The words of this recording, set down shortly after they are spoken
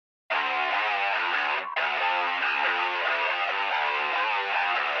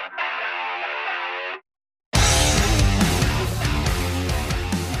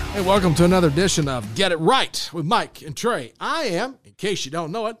Hey, welcome to another edition of Get It Right with Mike and Trey. I am, in case you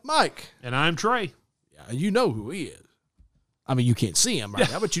don't know it, Mike. And I'm Trey. Yeah, you know who he is. I mean, you can't see him right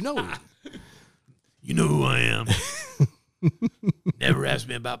now, but you know who he is. You know who I am. Never ask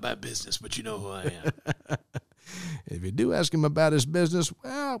me about my business, but you know who I am. If you do ask him about his business,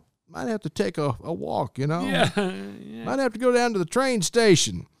 well, might have to take a walk, you know? Yeah. Might have to go down to the train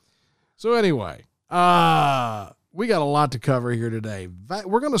station. So anyway, we got a lot to cover here today.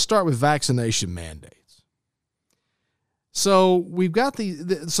 We're going to start with vaccination mandates. So we've got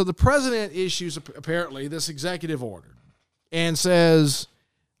the president issues apparently this executive order and says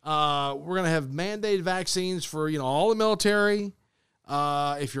we're going to have mandated vaccines for all the military.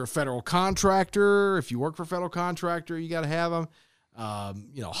 If you're a federal contractor, if you work for a federal contractor, you got to have them.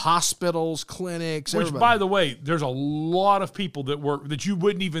 Hospitals, clinics. Which, everybody. by the way, there's a lot of people that work that you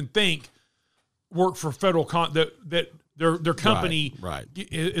wouldn't even think work for federal that their company right.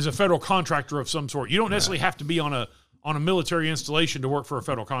 is a federal contractor of some sort. You don't necessarily have to be on a military installation to work for a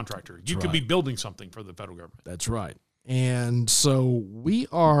federal contractor. You could be building something for the federal government. That's right. And so we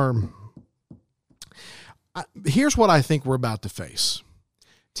are. Here's what I think we're about to face: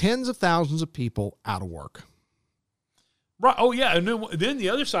 tens of thousands of people out of work. Right. Oh yeah. And then the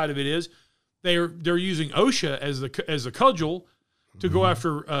other side of it is they're using OSHA as a cudgel to go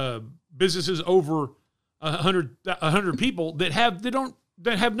after businesses over 100 people that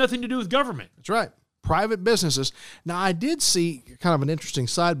have nothing to do with government. That's right. Private businesses. Now, I did see kind of an interesting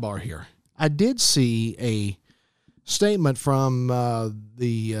sidebar here. I did see a statement from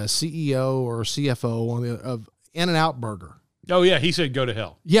the CEO or CFO of In-N-Out Burger. Oh yeah, he said go to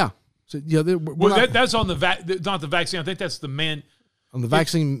hell. Yeah. So, that's on not the vaccine. I think that's the on the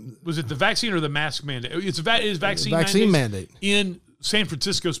vaccine. Was it the vaccine or the mask mandate? It is vaccine mandate in San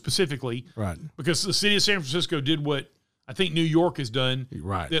Francisco specifically, right? Because the city of San Francisco did what I think New York has done,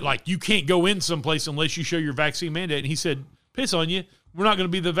 right? That you can't go in someplace unless you show your vaccine mandate. And he said, "Piss on you. We're not going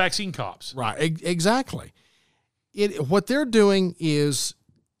to be the vaccine cops." Right? Exactly. What they're doing is,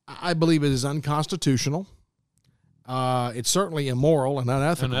 I believe, it is unconstitutional. It's certainly immoral and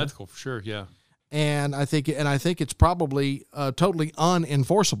unethical. Unethical for sure, yeah. And I think it's probably totally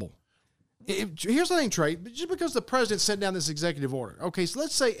unenforceable. Here's the thing, Trey. Just because the president sent down this executive order, okay, so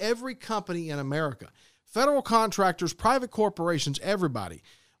let's say every company in America, federal contractors, private corporations, everybody,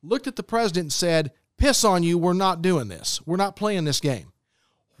 looked at the president and said, piss on you, we're not doing this. We're not playing this game.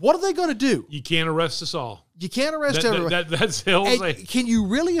 What are they going to do? You can't arrest us all. You can't arrest everybody. That's the whole thing. Can you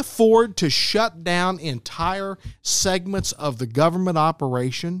really afford to shut down entire segments of the government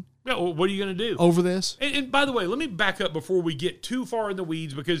operation? Yeah, well, what are you going to do over this? And by the way, let me back up before we get too far in the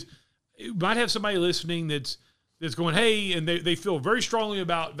weeds, because you might have somebody listening that's going, hey, and they feel very strongly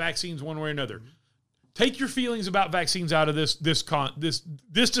about vaccines one way or another. Take your feelings about vaccines out of this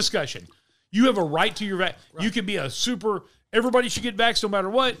discussion. You have a right to your vaccine. Right. You can be everybody should get vaxxed no matter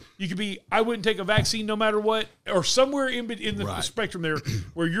what. You could be, I wouldn't take a vaccine no matter what, or somewhere in the spectrum there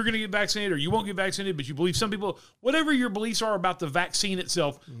where you're going to get vaccinated or you won't get vaccinated, but you believe some people, whatever your beliefs are about the vaccine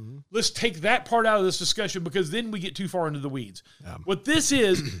itself, let's take that part out of this discussion, because then we get too far into the weeds. Yeah. What this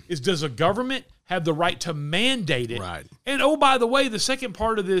is does a government have the right to mandate it? Right. And oh, by the way, the second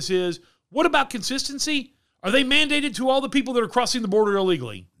part of this is, what about consistency? Are they mandated to all the people that are crossing the border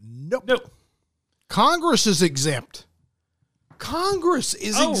illegally? Nope. Congress is exempt. Congress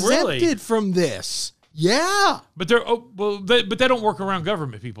is exempted from this. Yeah. But they don't work around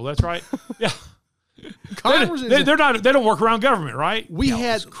government people. That's right. Yeah. Congress they don't work around government, right? We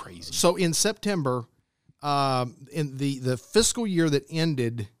had crazy. So in September, in the fiscal year that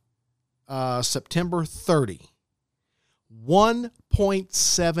ended September 30,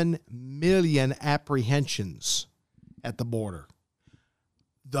 1.7 million apprehensions at the border.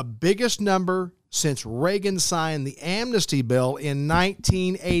 The biggest number since Reagan signed the amnesty bill in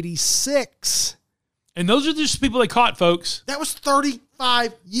 1986. And those are just people they caught, folks. That was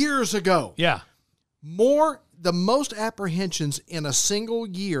 35 years ago. Yeah. The most apprehensions in a single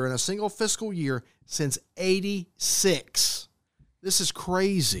fiscal year since 86. This is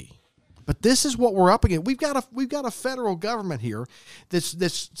crazy. But this is what we're up against. We've got a federal government here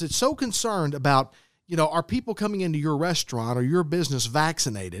that's so concerned about, are people coming into your restaurant or your business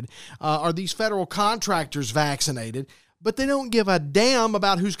vaccinated? Are these federal contractors vaccinated? But they don't give a damn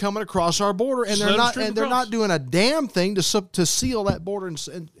about who's coming across our border, and they're not doing a damn thing to seal that border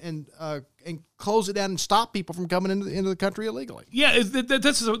and close it down and stop people from coming into the country illegally. Yeah,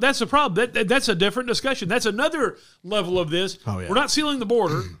 that's the problem. That's a different discussion. That's another level of this. Oh, yeah. We're not sealing the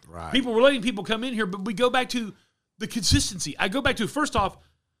border. Right. We're letting people come in here, but we go back to the consistency. I go back to, first off,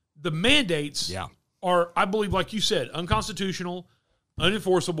 the mandates are, I believe, like you said, unconstitutional.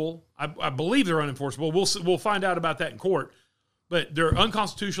 unenforceable. I believe they're unenforceable. We'll find out about that in court. But they're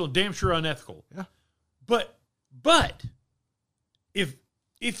unconstitutional, damn sure unethical. Yeah. But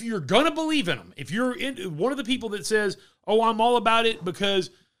if you're gonna believe in them, if you're one of the people that says, "Oh, I'm all about it because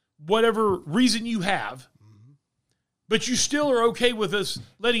whatever reason you have," but you still are okay with us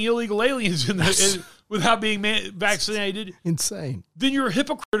letting illegal aliens in without being vaccinated, insane. Then you're a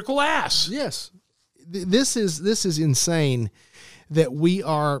hypocritical ass. Yes, this is insane that we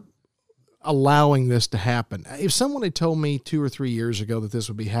are allowing this to happen. If someone had told me 2 or 3 years ago that this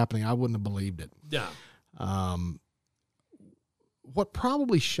would be happening, I wouldn't have believed it. Yeah. What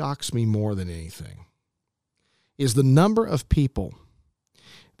probably shocks me more than anything is the number of people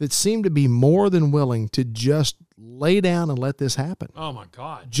that seem to be more than willing to just lay down and let this happen. Oh my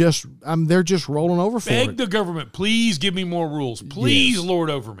God! They're just rolling over for it. Beg the government, please give me more rules. Please, yes. Lord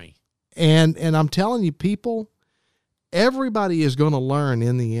over me. And I'm telling you, people, everybody is going to learn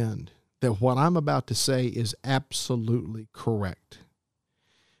in the end that what I'm about to say is absolutely correct.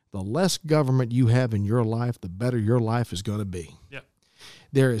 The less government you have in your life, the better your life is going to be. Yep.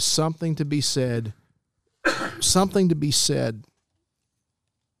 There is something to be said. There's something to be said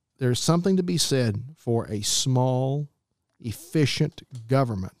for a small, efficient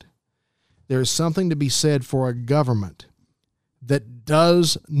government. There's something to be said for a government that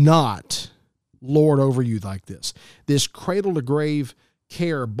does not lord over you like this. This cradle-to-grave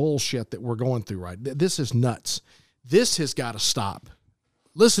care bullshit that we're going through, right? This is nuts. This has got to stop.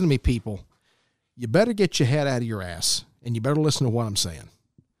 Listen to me, people. You better get your head out of your ass, and you better listen to what I'm saying.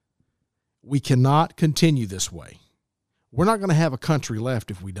 We cannot continue this way. We're not going to have a country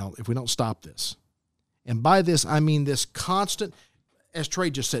left if we don't stop this. And by this, I mean this constant, as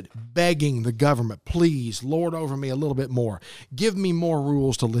Trey just said, begging the government, please, lord over me a little bit more. Give me more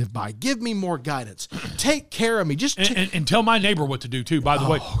rules to live by. Give me more guidance. Take care of me. And tell my neighbor what to do, too, by the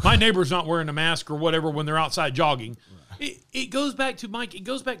way. My neighbor's not wearing a mask or whatever when they're outside jogging. Right. It goes back to, Mike,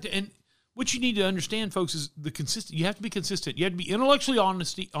 and what you need to understand, folks, is you have to be consistent. You have to be intellectually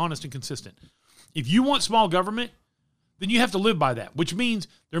honest and consistent. If you want small government, then you have to live by that, which means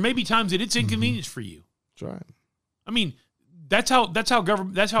there may be times that it's inconvenience for you. That's right. I mean, that's how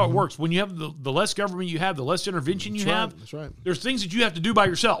it works. When you have the less government you have, the less intervention you have. That's right. There's things that you have to do by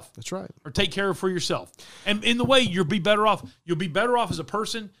yourself. That's right. Or take care of for yourself. And in the way, you'll be better off. You'll be better off as a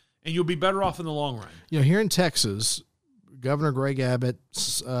person, and you'll be better off in the long run. You know, here in Texas, Governor Greg Abbott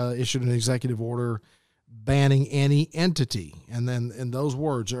issued an executive order banning any entity, and those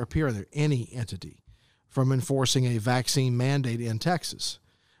words are appearing there, any entity, from enforcing a vaccine mandate in Texas.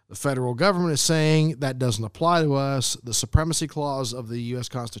 The federal government is saying that doesn't apply to us. The Supremacy Clause of the U.S.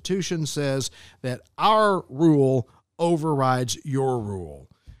 Constitution says that our rule overrides your rule.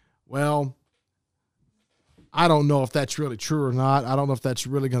 Well, I don't know if that's really true or not. I don't know if that's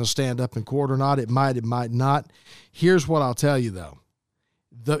really going to stand up in court or not. It might not. Here's what I'll tell you, though.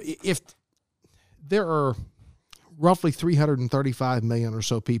 If there are roughly 335 million or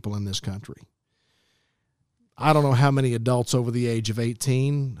so people in this country, I don't know how many adults over the age of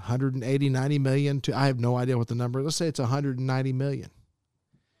 18, 180, 90 million. I have no idea what the number is. Let's say it's 190 million.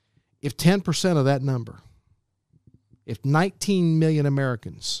 If 10% of that number, if 19 million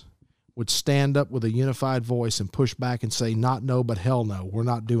Americans would stand up with a unified voice and push back and say, not no, but hell no, we're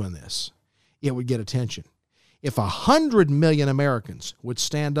not doing this, it would get attention. If 100 million Americans would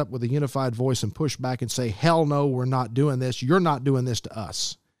stand up with a unified voice and push back and say, hell no, we're not doing this, you're not doing this to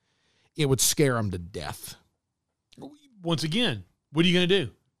us, it would scare them to death. Once again, what are you going to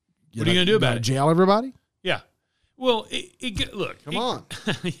do? What are you going to do about it? Jail everybody? Yeah. Well, look. Come on.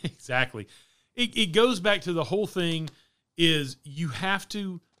 Exactly. It goes back to the whole thing is you have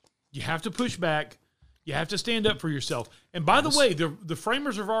to push back. You have to stand up for yourself. And by the way, the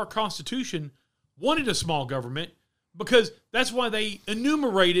framers of our Constitution wanted a small government because that's why they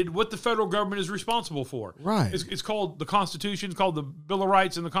enumerated what the federal government is responsible for. Right. It's called the Constitution. It's called the Bill of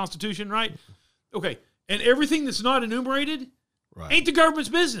Rights and the Constitution, right? Okay. And everything that's not enumerated ain't the government's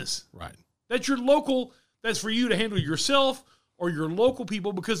business. Right. That's your local, that's for you to handle yourself or your local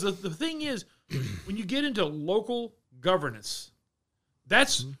people. Because the thing is, when you get into local governance,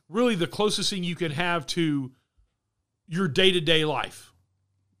 that's really the closest thing you can have to your day-to-day life.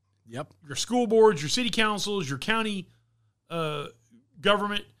 Yep. Your school boards, your city councils, your county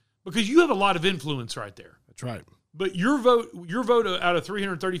government, because you have a lot of influence right there. That's right. But your vote out of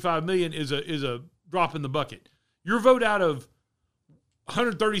 335 million is a drop in the bucket. Your vote out of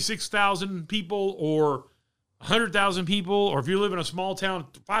 136,000 people or 100,000 people, or if you live in a small town,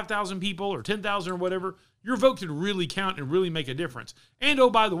 5,000 people or 10,000 or whatever, your vote can really count and really make a difference. And, oh,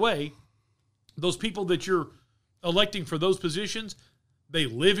 by the way, those people that you're electing for those positions, They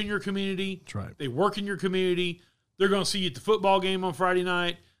live in your community. That's right. They work in your community. They're going to see you at the football game on Friday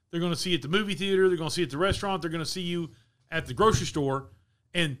night. They're going to see you at the movie theater. They're going to see you at the restaurant. They're going to see you at the grocery store.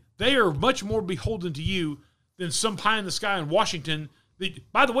 And they are much more beholden to you than some pie in the sky in Washington.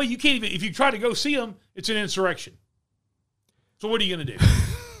 That, by the way, you can't even, if you try to go see them, it's an insurrection. So what are you going to do?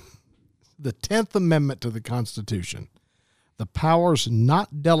 The 10th Amendment to the Constitution. The powers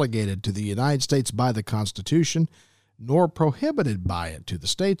not delegated to the United States by the Constitution, nor prohibited by it to the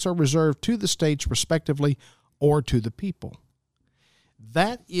states, are reserved to the states respectively or to the people.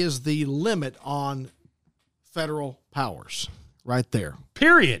 That is the limit on federal powers right there.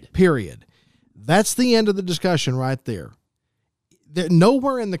 Period. That's the end of the discussion right there.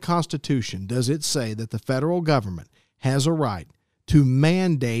 Nowhere in the Constitution does it say that the federal government has a right to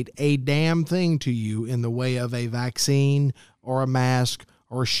mandate a damn thing to you in the way of a vaccine or a mask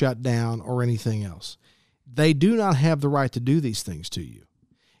or a shutdown or anything else. They do not have the right to do these things to you.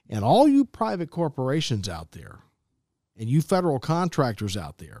 And all you private corporations out there and you federal contractors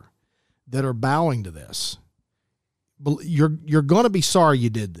out there that are bowing to this, you're going to be sorry you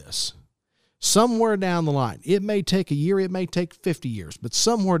did this. Somewhere down the line, it may take a year, it may take 50 years, but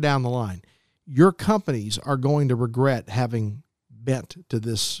somewhere down the line, your companies are going to regret having bent to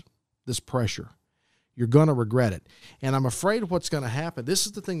this pressure. You're going to regret it. And I'm afraid what's going to happen, this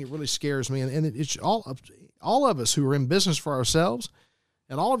is the thing that really scares me, and it's all of us who are in business for ourselves,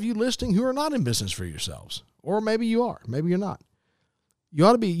 and all of you listening who are not in business for yourselves, or maybe you are, maybe you're not. You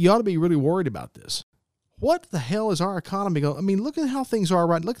ought to be really worried about this. What the hell is our economy going? I mean, look at how things are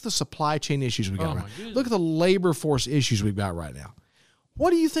right. Look at the supply chain issues we got right now. Look at the labor force issues we've got right now. What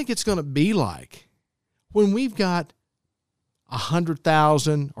do you think it's going to be like when we've got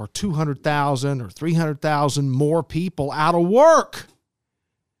 100,000 or 200,000 or 300,000 more people out of work?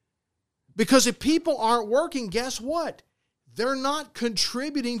 Because if people aren't working, guess what? They're not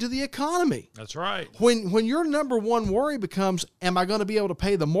contributing to the economy. That's right. When your number one worry becomes, am I going to be able to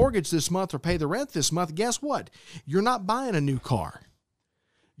pay the mortgage this month or pay the rent this month? Guess what? You're not buying a new car.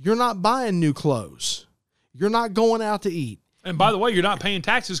 You're not buying new clothes. You're not going out to eat. And by the way, you're not paying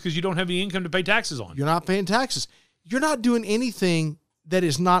taxes because you don't have any income to pay taxes on. You're not paying taxes. You're not doing anything that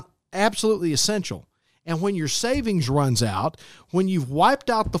is not absolutely essential. And when your savings runs out, when you've wiped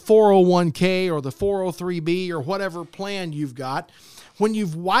out the 401k or the 403b or whatever plan you've got, when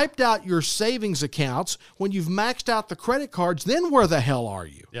you've wiped out your savings accounts, when you've maxed out the credit cards, then where the hell are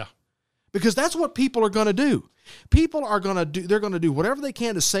you? Yeah. Because that's what people are going to do. People are going to do, they're going to do whatever they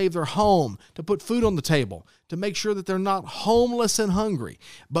can to save their home, to put food on the table, to make sure that they're not homeless and hungry.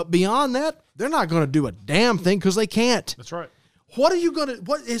 But beyond that, they're not going to do a damn thing because they can't. That's right. What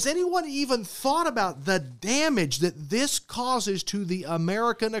has anyone even thought about the damage that this causes to the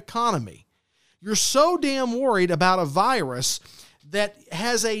American economy? You're so damn worried about a virus that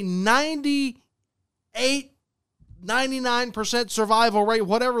has a 99% survival rate,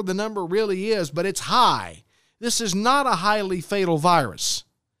 whatever the number really is, but it's high. This is not a highly fatal virus.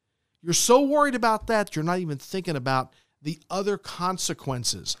 You're so worried about that, you're not even thinking about the other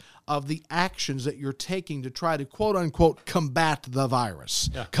consequences of the actions that you're taking to try to, quote unquote, combat the virus,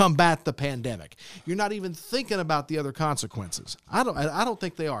 combat the pandemic. You're not even thinking about the other consequences. I don't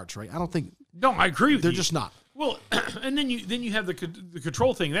think they are, Trey. I don't think. No, I agree with you. They're just not. Well, and then you have the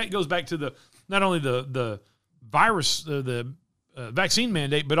control thing. That goes back to not only the virus, the vaccine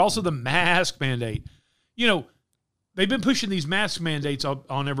mandate, but also the mask mandate. You know, they've been pushing these mask mandates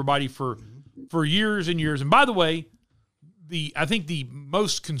on everybody for years and years. And by the way, I think the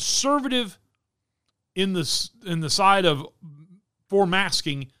most conservative in the side of for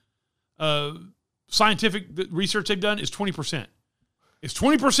masking scientific research they've done is 20%. It's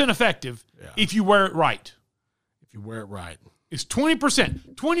 20% effective if you wear it right. If you wear it right. It's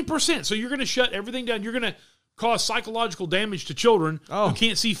 20%. 20%. So you're going to shut everything down. You're going to cause psychological damage to children who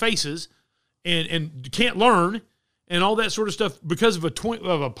can't see faces and can't learn and all that sort of stuff because of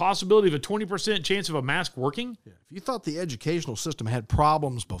a possibility of a 20% chance of a mask working. Yeah. If you thought the educational system had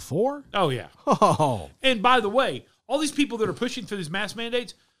problems before. Oh, yeah. Oh. And by the way, all these people that are pushing for these mask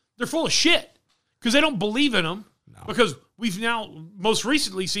mandates, they're full of shit because they don't believe in them. No. Because we've now most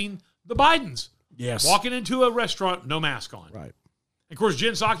recently seen the Bidens walking into a restaurant, no mask on. Right. And of course,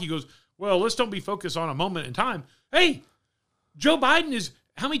 Jen Psaki goes, well, let's don't be focused on a moment in time. Hey, Joe Biden is...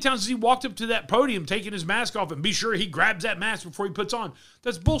 How many times has he walked up to that podium taking his mask off and be sure he grabs that mask before he puts on?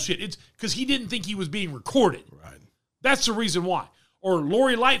 That's bullshit. It's because he didn't think he was being recorded. Right. That's the reason why. Or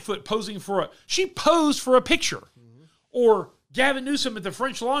Lori Lightfoot posing she posed for a picture. Mm-hmm. Or Gavin Newsom at the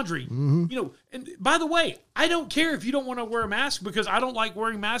French Laundry. Mm-hmm. You know, and by the way, I don't care if you don't want to wear a mask because I don't like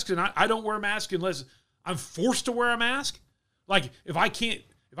wearing masks and I don't wear a mask unless I'm forced to wear a mask. Like if I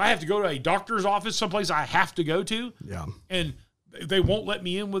have to go to a doctor's office, someplace I have to go to, and they won't let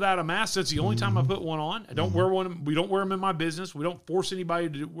me in without a mask, that's the only time I put one on. I don't wear one. We don't wear them in my business. We don't force anybody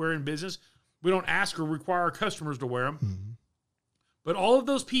to wear in business. We don't ask or require our customers to wear them. But all of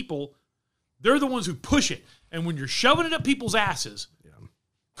those people, they're the ones who push it. And when you're shoving it up people's asses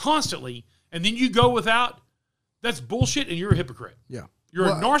constantly, and then you go without, that's bullshit, and you're a hypocrite. Yeah. You're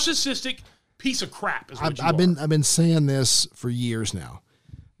a narcissistic piece of crap. Is what I've been saying this for years now.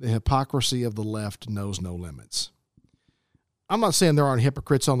 The hypocrisy of the left knows no limits. I'm not saying there aren't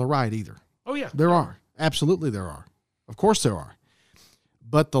hypocrites on the right either. Oh, yeah. There are. Absolutely there are. Of course there are.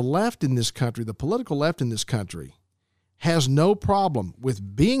 But the left in this country, the political left in this country, has no problem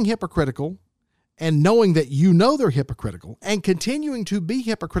with being hypocritical and knowing that you know they're hypocritical and continuing to be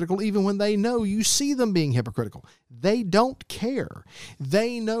hypocritical even when they know you see them being hypocritical. They don't care.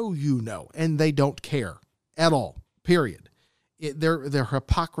 They know you know, and they don't care at all, period. Their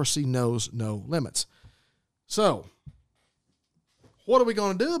hypocrisy knows no limits. So, what are we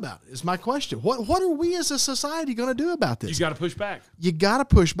going to do about it is my question. What are we as a society going to do about this? You got to push back. You got to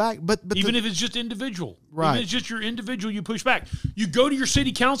push back. But even if it's just individual. Right. Even if it's just your individual, you push back. You go to your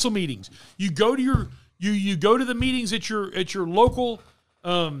city council meetings. You go to you go to the meetings at your local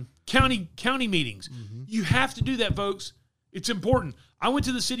county meetings. Mm-hmm. You have to do that, folks. It's important. I went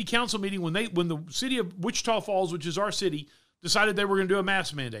to the city council meeting when the city of Wichita Falls, which is our city, decided they were going to do a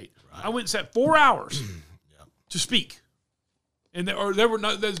mask mandate. Right. I went and sat 4 hours to speak. And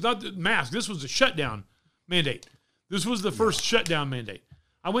there's not the mask. This was a shutdown mandate. This was the first shutdown mandate.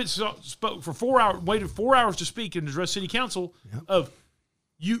 I went and spoke for 4 hours, waited 4 hours to speak and address city council of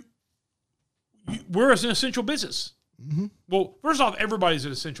we're an essential business. Mm-hmm. Well, first off, everybody's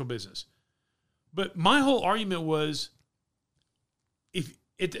an essential business. But my whole argument was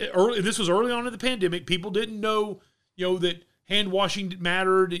this was early on in the pandemic, people didn't know, that hand washing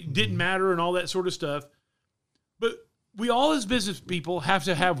mattered, it didn't matter and all that sort of stuff. But we all as business people have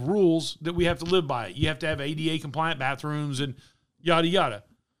to have rules that we have to live by. You have to have ADA compliant bathrooms and yada, yada.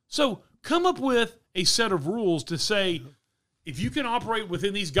 So come up with a set of rules to say, if you can operate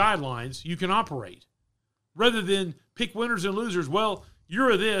within these guidelines, you can operate. Rather than pick winners and losers. Well,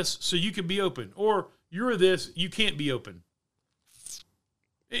 you're a this, so you can be open. Or you're a this, you can't be open.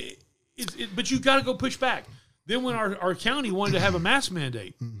 But you got to go push back. Then when our county wanted to have a mask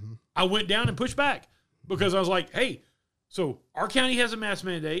mandate, I went down and pushed back. Because I was like, hey, so our county has a mask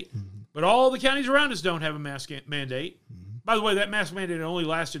mandate, but all the counties around us don't have a mask mandate. By the way, that mask mandate only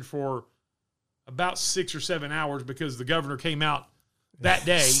lasted for about 6 or 7 hours because the governor came out that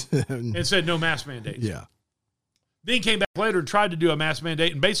day and said no mask mandate. Yeah. Then came back later and tried to do a mask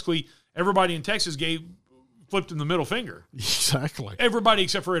mandate, and basically everybody in Texas flipped him the middle finger. Exactly. Everybody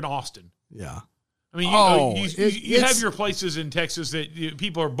except for in Austin. Yeah. I mean, you have your places in Texas that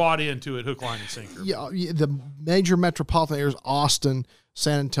people are bought into it, hook, line, and sinker. Yeah, the major metropolitan areas: Austin,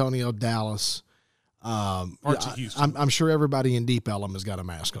 San Antonio, Dallas. Parts of Houston. I'm sure everybody in Deep Ellum has got a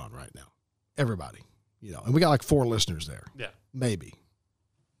mask on right now. Everybody, and we got like 4 listeners there. Yeah, maybe,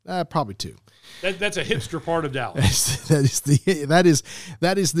 probably 2. That's a hipster part of Dallas. that is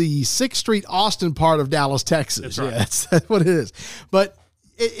the 6th Street Austin part of Dallas, Texas. That's right. Yeah, that's what it is. But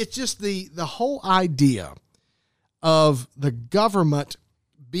it's just the whole idea of the government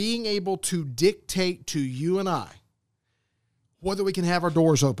being able to dictate to you and I whether we can have our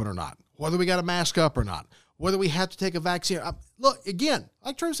doors open or not, whether we got to mask up or not, whether we have to take a vaccine. Look, again,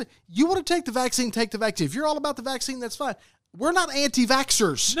 like Trevor said, you want to take the vaccine, take the vaccine. If you're all about the vaccine, that's fine. We're not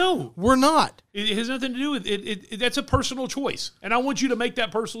anti-vaxxers. No. We're not. It has nothing to do with it. That's a personal choice. And I want you to make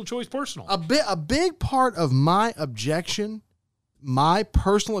that personal choice personal. A big part of my objection, my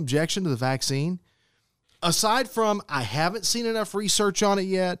personal objection to the vaccine, aside from I haven't seen enough research on it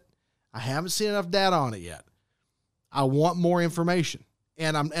yet, I haven't seen enough data on it yet, I want more information.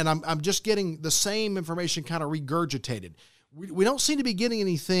 And I'm just getting the same information kind of regurgitated. We don't seem to be getting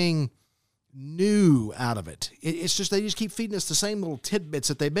anything new out of it. It's just they just keep feeding us the same little tidbits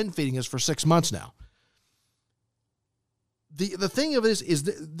that they've been feeding us for 6 months now. The thing of it is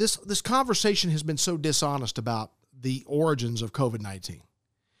this conversation has been so dishonest about the origins of COVID-19.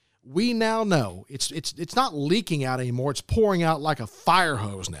 We now know it's not leaking out anymore. It's pouring out like a fire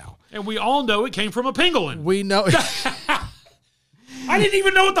hose now. And we all know it came from a pangolin. We know. I didn't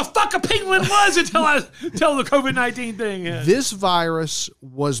even know what the fuck a pangolin was until the COVID-19 thing. This virus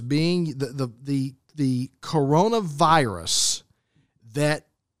was being the coronavirus that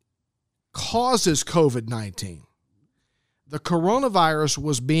causes COVID-19. The coronavirus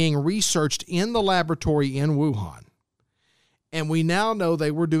was being researched in the laboratory in Wuhan. And we now know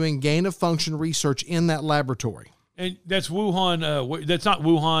they were doing gain-of-function research in that laboratory. And that's Wuhan. That's not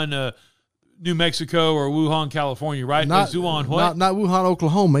Wuhan, New Mexico, or Wuhan, California, right? That's Wuhan what? Not Wuhan,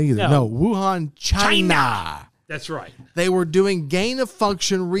 Oklahoma either. No, Wuhan, China. That's right. They were doing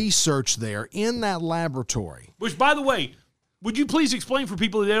gain-of-function research there in that laboratory. Which, by the way, would you please explain for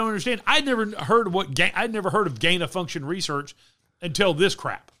people that don't understand? I'd never heard of gain-of-function research until this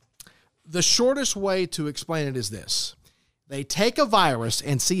crap. The shortest way to explain it is this. They take a virus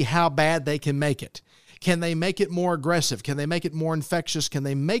and see how bad they can make it. Can they make it more aggressive? Can they make it more infectious? Can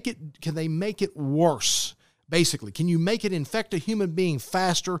they make it worse? Basically, can you make it infect a human being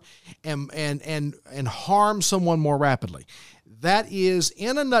faster and harm someone more rapidly? That is,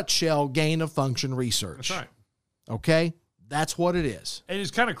 in a nutshell, gain-of-function research. That's right. Okay? That's what it is. And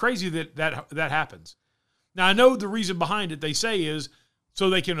it's kind of crazy that happens. Now, I know the reason behind it, they say, is so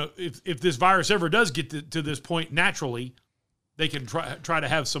they can, if this virus ever does get to this point naturally, they can try to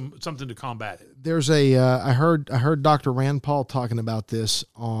have something to combat it. There's I heard Dr. Rand Paul talking about this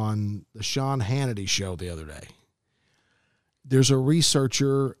on the Sean Hannity show the other day. There's a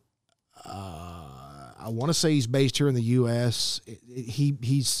researcher, I want to say he's based here in the U.S.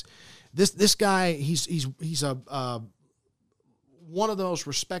 He's this guy. He's a one of the most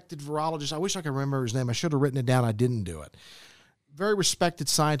respected virologists. I wish I could remember his name. I should have written it down. I didn't do it. Very respected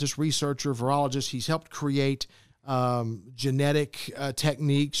scientist, researcher, virologist. He's helped create genetic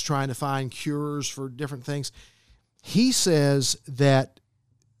techniques, trying to find cures for different things. He says that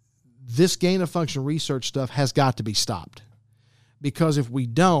this gain-of-function research stuff has got to be stopped, because if we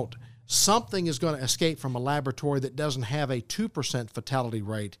don't, something is going to escape from a laboratory that doesn't have a 2% fatality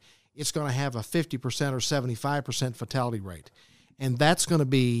rate. It's going to have a 50% or 75% fatality rate, and that's going to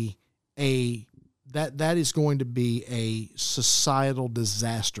be that is going to be a societal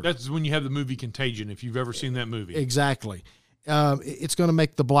disaster. That's when you have the movie Contagion, if you've ever seen that movie. Exactly. It's going to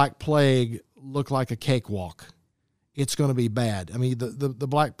make the Black Plague look like a cakewalk. It's going to be bad. I mean, the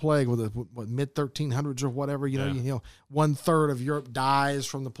Black Plague with the mid-1300s or whatever, you know, 1/3 of Europe dies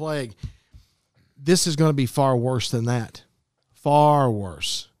from the plague. This is going to be far worse than that. Far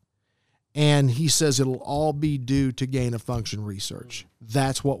worse. And he says it'll all be due to gain-of-function research.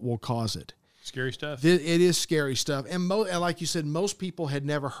 That's what will cause it. Scary stuff. It is scary stuff. And like you said, most people had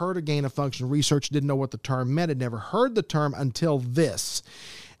never heard of gain-of-function research, didn't know what the term meant, had never heard the term until this.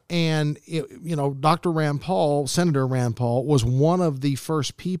 And, Dr. Rand Paul, Senator Rand Paul, was one of the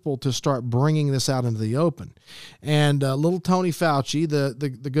first people to start bringing this out into the open. And little Tony Fauci,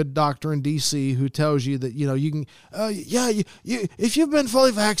 the good doctor in D.C., who tells you that, you can, if you've been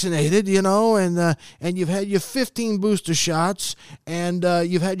fully vaccinated, and you've had your 15 booster shots, and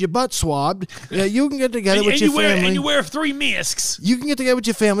you've had your butt swabbed, you can get together with your family. And you wear 3 masks. You can get together with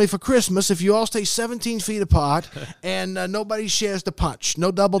your family for Christmas if you all stay 17 feet apart and nobody shares the punch.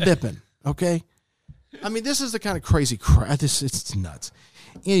 No double dipping, okay? I mean, this is the kind of crazy crap. It's nuts.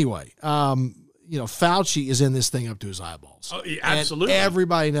 Anyway, Fauci is in this thing up to his eyeballs. Oh, yeah, absolutely. And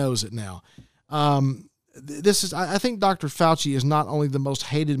everybody knows it now. I think Dr. Fauci is not only the most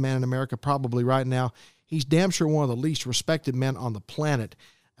hated man in America probably right now, he's damn sure one of the least respected men on the planet,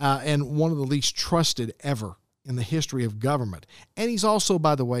 and one of the least trusted ever in the history of government. And he's also,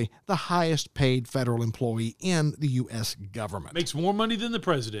 by the way, the highest paid federal employee in the U.S. government. Makes more money than the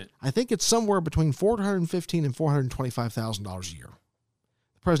president. I think it's somewhere between $415,000 and $425,000 a year.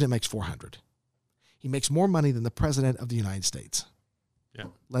 The president makes $400,000. He makes more money than the president of the United States. Yeah.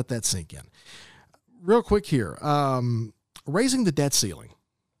 Let that sink in. Real quick here, raising the debt ceiling.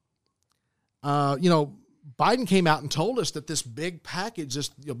 Biden came out and told us that this big package, this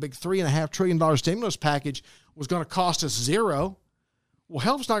big $3.5 trillion stimulus package, was going to cost us $0. Well,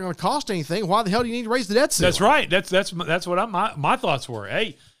 hell, if it's not going to cost anything, why the hell do you need to raise the debt ceiling? That's right. That's what my thoughts were.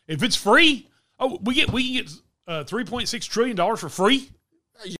 Hey, if it's free, we can get $3.6 trillion for free.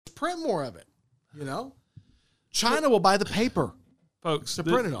 You print more of it. China will buy the paper, folks, to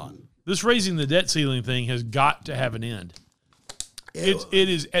print it on. This raising the debt ceiling thing has got to have an end. It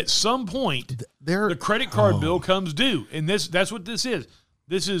is at some point the credit card bill comes due, and that's what this is.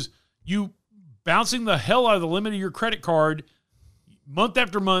 This is you bouncing the hell out of the limit of your credit card month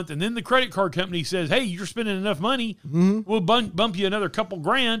after month, and then the credit card company says, "Hey, you're spending enough money. Mm-hmm. We'll bump you another couple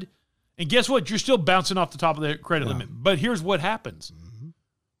grand," and guess what? You're still bouncing off the top of the credit limit. But here's what happens: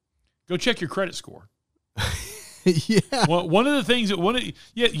 go check your credit score. Yeah. One of the things that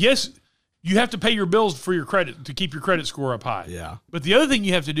yes. You have to pay your bills for your credit to keep your credit score up high. Yeah. But the other thing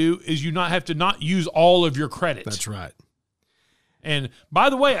you have to do is you have to not use all of your credit. That's right. And by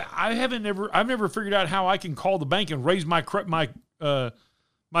the way, I've never figured out how I can call the bank and raise my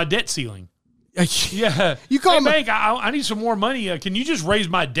debt ceiling. Yeah. You call hey, them. bank, I need some more money. Can you just raise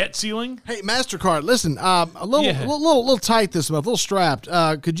my debt ceiling? Hey, MasterCard, listen, a little tight this month, a little strapped.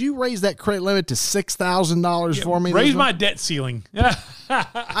 Could you raise that credit limit to $6,000 for me? Raise my debt ceiling.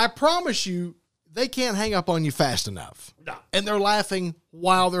 I promise you, they can't hang up on you fast enough. No. And they're laughing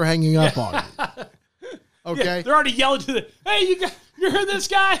while they're hanging up on you. Okay? Yeah, they're already yelling to hey, you hear this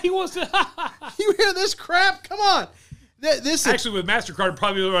guy? He wants to. You hear this crap? Come on. This Actually, with MasterCard,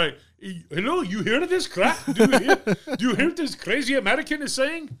 probably like, hello, you hear this crap? Do you hear what this crazy American is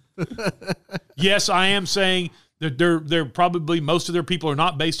saying? Yes, I am saying that they're probably, most of their people are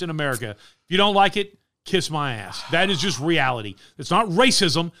not based in America. If you don't like it, kiss my ass. That is just reality. It's not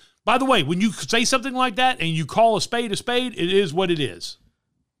racism. By the way, when you say something like that and you call a spade, it is what it is.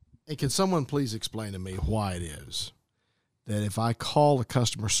 And can someone please explain to me why it is that if I call the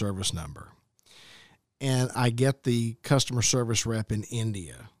customer service number and I get the customer service rep in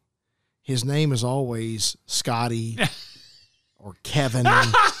India, his name is always Scotty or Kevin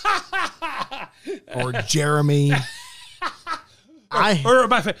or Jeremy. Or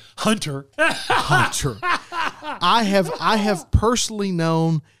my Hunter. Hunter. I have personally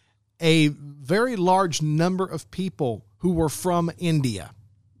known a very large number of people who were from India,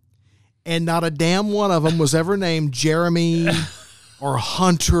 and not a damn one of them was ever named Jeremy or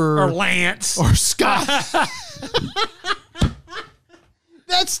Hunter or Lance or Scott.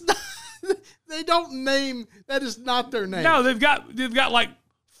 That's not, they don't name, that is not their name. No, they've got like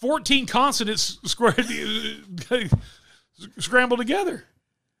 14 consonants scrambled together.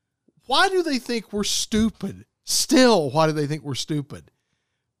 Why do they think we're stupid? Still, why do they think we're stupid?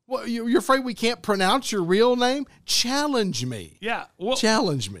 Well, you're afraid we can't pronounce your real name? Challenge me. Yeah. Well,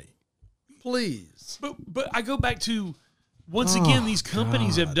 challenge me. Please. But I go back to, once again, these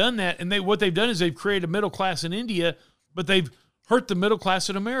companies have done that, and what they've done is they've created a middle class in India, but they've hurt the middle class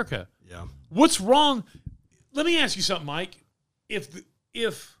in America. Yeah. What's wrong? Let me ask you something, Mike. If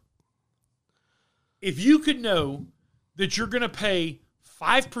you could know that you're going to pay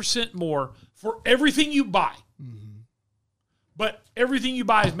 5% more for everything you buy, but everything you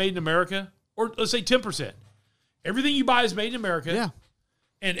buy is made in America, or let's say 10%. Everything you buy is made in America. Yeah.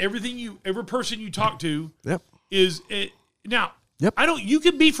 And every person you talk to Yep. is it. Now, Yep. you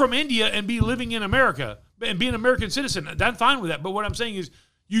can be from India and be living in America and be an American citizen. I'm fine with that. But what I'm saying is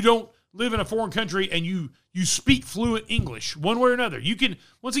you don't live in a foreign country and you speak fluent English one way or another. You can,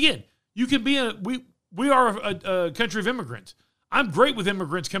 once again, you can be we are a country of immigrants. I'm great with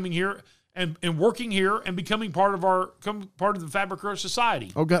immigrants coming here and working here and becoming part of the fabric of our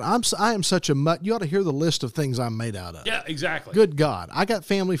society. Oh God, I am such a mutt. You ought to hear the list of things I'm made out of. Yeah, exactly. Good God, I got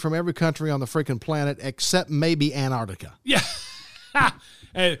family from every country on the freaking planet except maybe Antarctica. Yeah.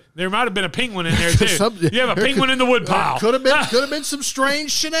 And there might have been a penguin in there too. You have a penguin in the woodpile. Could have been some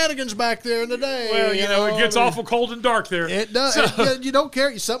strange shenanigans back there in the day. Well, it gets awful cold and dark there. It does. So, you don't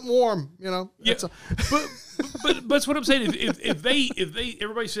care. Something warm. Yeah. But that's what I'm saying. If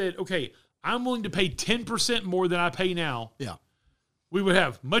everybody said, okay, I'm willing to pay 10% more than I pay now. Yeah. We would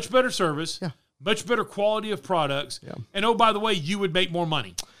have much better service. Yeah. Much better quality of products. Yeah. And oh, by the way, you would make more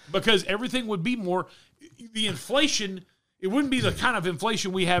money because everything would be more. The inflation. It wouldn't be the kind of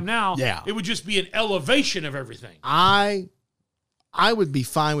inflation we have now. Yeah. It would just be an elevation of everything. I would be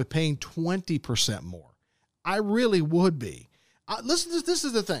fine with paying 20% more. I really would be. Listen, this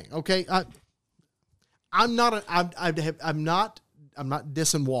is the thing, okay? I'm not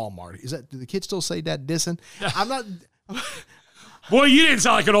dissing Walmart. Do the kids still say that, dissing? I'm not. Boy, you didn't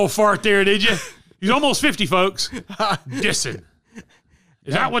sound like an old fart there, did you? He's almost 50, folks. Dissing.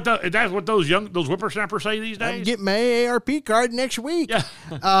 Is that what those whippersnappers say these days? I'm getting my AARP card next week. Yeah.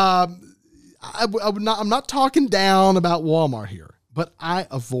 I'm not talking down about Walmart here, but I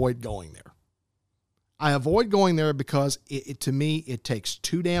avoid going there. I avoid going there because to me, it takes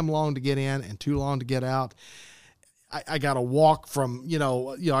too damn long to get in and too long to get out. I got to walk from, I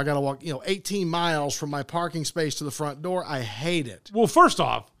got to walk, 18 miles from my parking space to the front door. I hate it. Well, first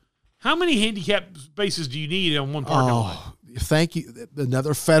off, how many handicap spaces do you need on one parking lot? Thank you.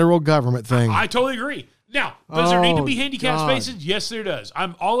 Another federal government thing. I totally agree. Now, does there need to be handicap spaces? Yes, there does.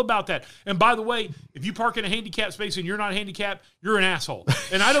 I'm all about that. And by the way, if you park in a handicap space and you're not handicapped, you're an asshole.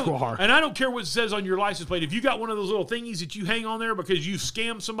 And I don't care what it says on your license plate. If you got one of those little thingies that you hang on there because you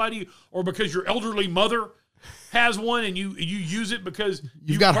scammed somebody or because your elderly mother has one and you use it because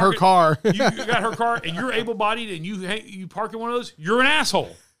you got her car. You got her car and you're able-bodied and you park in one of those, you're an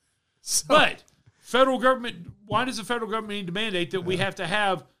asshole. But federal government, why does the federal government need to mandate that we have to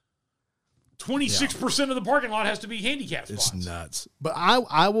have 26% of the parking lot has to be handicap spots? It's nuts. But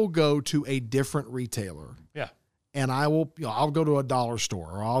I will go to a different retailer. Yeah. And I will, I'll go to a dollar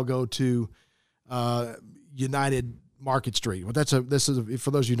store or I'll go to, United Market Street. Well, this is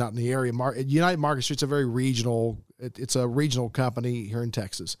for those of you not in the area. United Market Street's a very regional. It's a regional company here in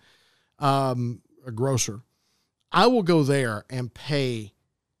Texas, a grocer. I will go there and pay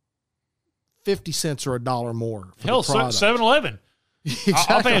 50 cents or $1 more for Hell, the product. 7-Eleven. Exactly.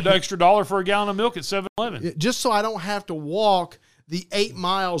 I'll pay an extra $1 for a gallon of milk at 7-Eleven. Just so I don't have to walk the 8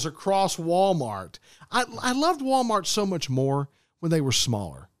 miles across Walmart. I loved Walmart so much more when they were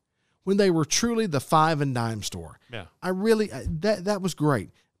smaller, when they were truly the 5 and dime store. Yeah. I really, that was great.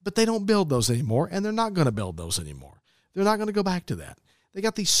 But they don't build those anymore, and they're not going to build those anymore. They're not going to go back to that. They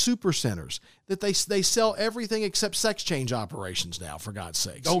got these super centers that they sell everything except sex change operations now, for God's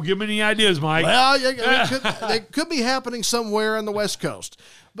sakes. Don't give me any ideas, Mike. Well, they could be happening somewhere on the West Coast.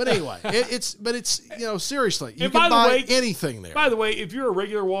 But anyway, it's seriously, you can buy anything there. By the way, if you're a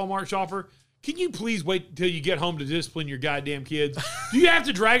regular Walmart shopper, can you please wait until you get home to discipline your goddamn kids? Do you have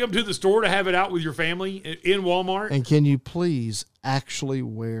to drag them to the store to have it out with your family in Walmart? And can you please actually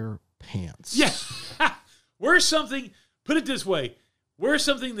wear pants? Yeah. Wear something, put it this way, wear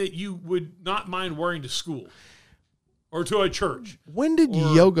something that you would not mind wearing to school or to a church. When did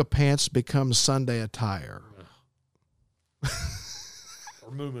yoga pants become Sunday attire?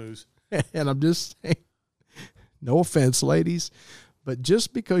 Or muumuus. And I'm just saying, no offense, ladies, but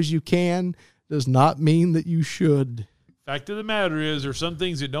just because you can does not mean that you should. Fact of the matter is, there's some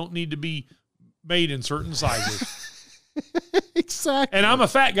things that don't need to be made in certain sizes. Exactly. And I'm a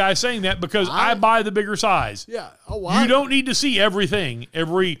fat guy saying that because I buy the bigger size. Yeah. You don't need to see everything,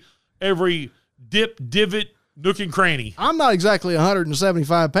 every dip, divot, nook and cranny. I'm not exactly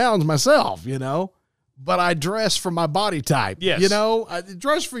 175 pounds myself, but I dress for my body type. Yes. I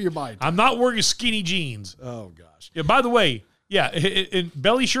dress for your body type. I'm not wearing skinny jeans. Oh, gosh. Yeah. By the way, in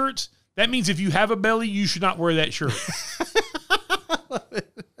belly shirts, that means if you have a belly, you should not wear that shirt.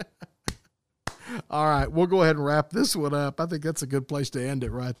 All right, we'll go ahead and wrap this one up. I think that's a good place to end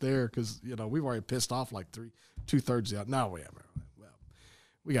it right there because, we've already pissed off like 2/3 out. No, we haven't. Well,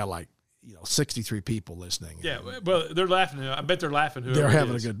 we got 63 people listening. Yeah, well, they're laughing. I bet they're laughing. They're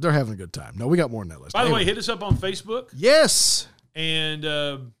having a good time. No, we got more than that list. By the way, hit us up on Facebook. Yes. And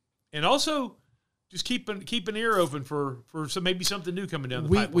also just keep an ear open for maybe something new coming down the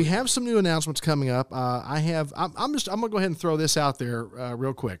pipeline. We have some new announcements coming up. I'm gonna go ahead and throw this out there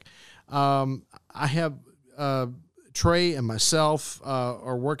real quick. I have Trey and myself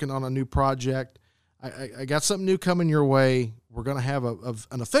are working on a new project. I got something new coming your way. We're going to have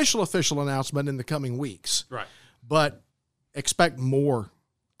an official announcement in the coming weeks. Right. But expect more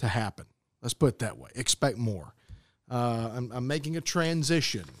to happen. Let's put it that way. Expect more. I'm making a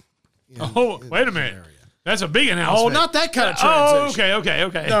transition. Wait a minute. That's a big announcement. Oh, not that kind of transition. Oh,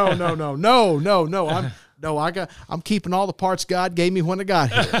 okay. No. I'm keeping all the parts God gave me when I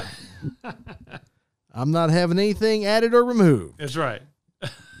got here. I'm not having anything added or removed. That's right.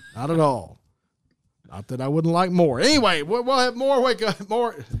 Not at all. Not that I wouldn't like more. Anyway, we'll have more. Wake up,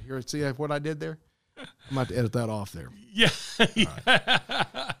 more. Here, see what I did there? I'm about to edit that off there. Yeah.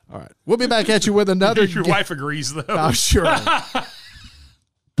 All right. We'll be back at you with another. Your wife agrees, though. I'm sure.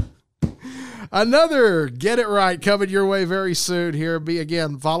 Another Get It Right coming your way very soon here.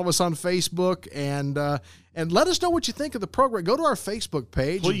 Follow us on Facebook and let us know what you think of the program. Go to our Facebook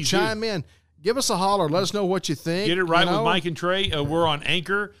page and chime in. Give us a holler. Let us know what you think. Get It Right with Mike and Trey. We're on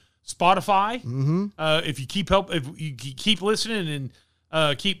Anchor, Spotify. Mm-hmm. If you keep listening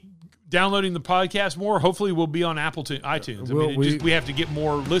and keep downloading the podcast more, hopefully we'll be on iTunes. We have to get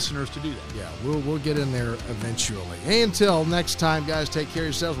more listeners to do that. Yeah, we'll get in there eventually. Until next time, guys, take care of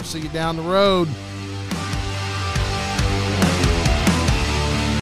yourselves. We'll see you down the road.